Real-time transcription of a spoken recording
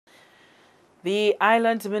The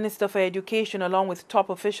island's Minister for Education, along with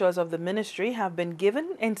top officials of the ministry, have been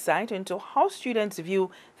given insight into how students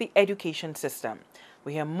view the education system.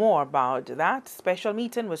 We hear more about that special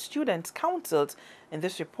meeting with students' councils in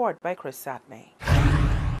this report by Chris Satme.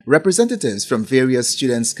 Representatives from various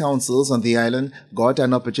students' councils on the island got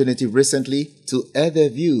an opportunity recently to air their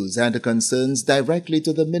views and concerns directly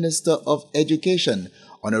to the Minister of Education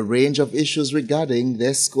on a range of issues regarding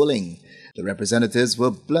their schooling. The representatives were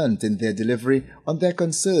blunt in their delivery on their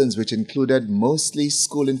concerns, which included mostly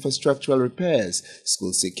school infrastructural repairs,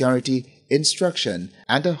 school security, instruction,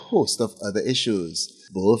 and a host of other issues.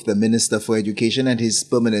 Both the Minister for Education and his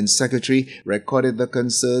permanent secretary recorded the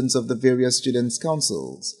concerns of the various students'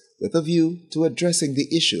 councils, with a view to addressing the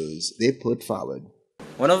issues they put forward.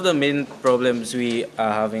 One of the main problems we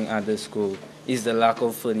are having at the school is the lack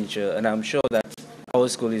of furniture, and I'm sure that our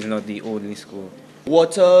school is not the only school.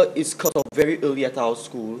 Water is cut off very early at our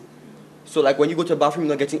school. So like when you go to the bathroom,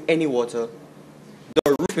 you're not getting any water.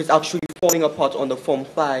 The roof is actually falling apart on the Form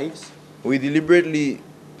 5s. We deliberately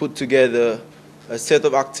put together a set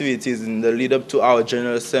of activities in the lead up to our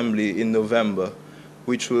General Assembly in November,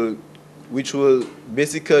 which will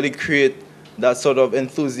basically create that sort of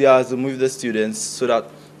enthusiasm with the students so that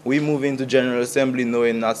we move into General Assembly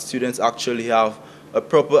knowing that students actually have a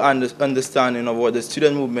proper understanding of what the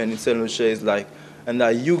student movement in St. Lucia is like, and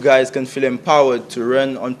that you guys can feel empowered to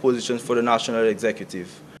run on positions for the National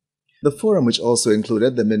Executive. The forum, which also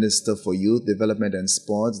included the Minister for Youth Development and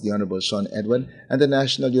Sports, the Honorable Sean Edward, and the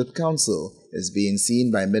National Youth Council, is being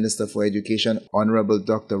seen by Minister for Education, Honorable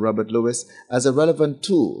Dr. Robert Lewis, as a relevant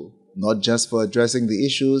tool, not just for addressing the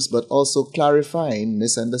issues, but also clarifying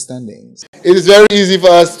misunderstandings. It is very easy for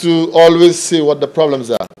us to always say what the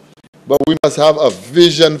problems are, but we must have a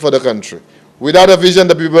vision for the country. Without a vision,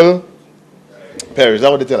 the people perish.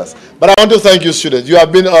 That's what they tell us. But I want to thank you, students. You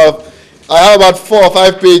have been I have about 4 or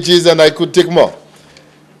 5 pages and I could take more.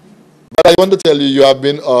 But I want to tell you, you have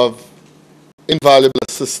been of invaluable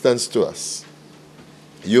assistance to us.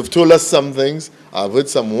 You've told us some things. I've heard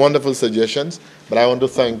some wonderful suggestions, but I want to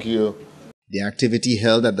thank you. The activity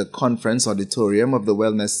held at the conference auditorium of the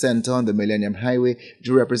Wellness Center on the Millennium Highway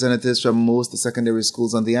drew representatives from most secondary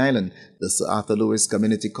schools on the island, the Sir Arthur Lewis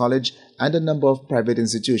Community College, and a number of private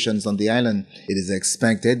institutions on the island. It is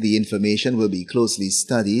expected the information will be closely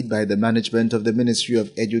studied by the management of the Ministry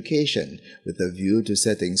of Education with a view to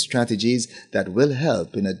setting strategies that will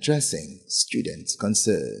help in addressing students'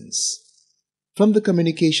 concerns. From the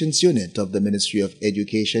Communications Unit of the Ministry of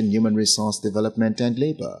Education, Human Resource Development and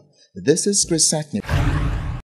Labor, this is Chris Satme.